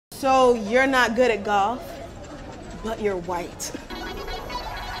So you're not good at golf, but you're white.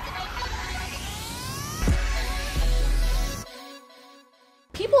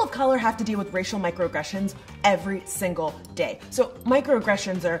 People of color have to deal with racial microaggressions every single day. So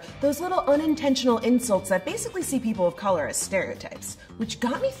microaggressions are those little unintentional insults that basically see people of color as stereotypes. Which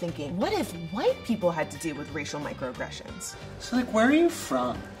got me thinking, what if white people had to deal with racial microaggressions? So like, where are you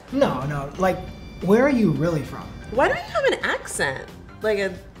from? No, like, where are you really from? Why don't you have an accent?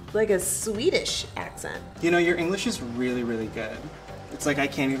 Like a Swedish accent. You know, your English is really, really good. It's like I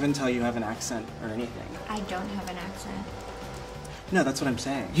can't even tell you have an accent or anything. I don't have an accent. No, that's what I'm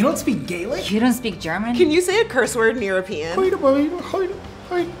saying. You don't speak Gaelic? You don't speak German? Can you say a curse word in European?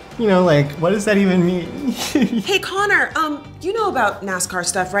 You know, like, what does that even mean? Hey Connor, you know about NASCAR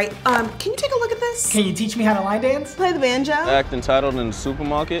stuff, right? Can you take a look at this? Can you teach me how to line dance? Play the banjo? Act entitled in the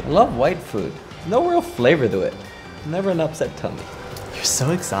supermarket. I love white food. No real flavor to it. Never an upset tummy. You're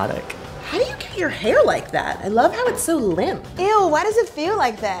so exotic. How do you get your hair like that? I love how it's so limp. Ew, why does it feel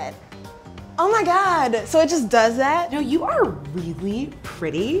like that? Oh my God, so it just does that? No, you are really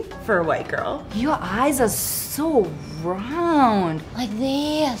pretty for a white girl. Your eyes are so round. Like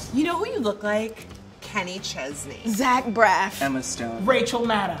this. You know who you look like? Kenny Chesney. Zach Braff. Emma Stone. Rachel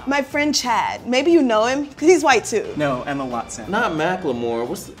Maddow. My friend Chad. Maybe you know him, because he's white too. No, Emma Watson. Not Macklemore.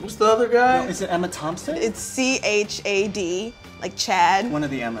 What's the other guy? No, is it Emma Thompson? It's C-H-A-D, like Chad. One of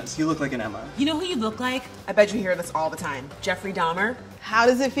the Emmas. You look like an Emma. You know who you look like? I bet you hear this all the time. Jeffrey Dahmer. How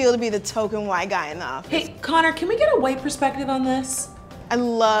does it feel to be the token white guy in the office? Hey, Connor, can we get a white perspective on this? I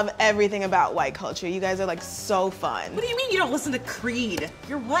love everything about white culture. You guys are like so fun. What do you mean you don't listen to Creed?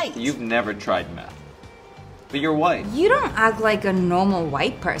 You're white. You've never tried meth. But you're white. You don't act like a normal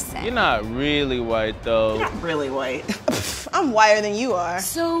white person. You're not really white, though. You're not really white. I'm whiter than you are.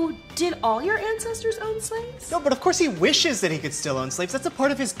 So, did all your ancestors own slaves? No, but of course he wishes that he could still own slaves. That's a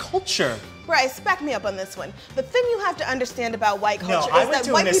part of his culture. Bryce, back me up on this one. The thing you have to understand about white culture No, I is went that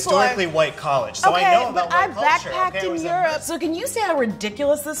to white an people are... historically white college, so Okay, I know about but I white culture. backpacked Okay, it in was a Europe. So can you say how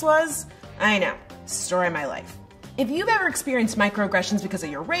ridiculous this was? I know. Story of my life. If you've ever experienced microaggressions because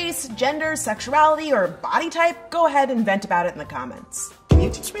of your race, gender, sexuality, or body type, go ahead and vent about it in the comments. Can you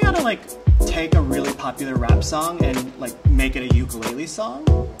teach me how to, like, take a really popular rap song and, like, make it a ukulele song?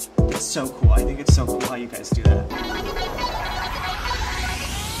 It's so cool. I think it's so cool how you guys do that.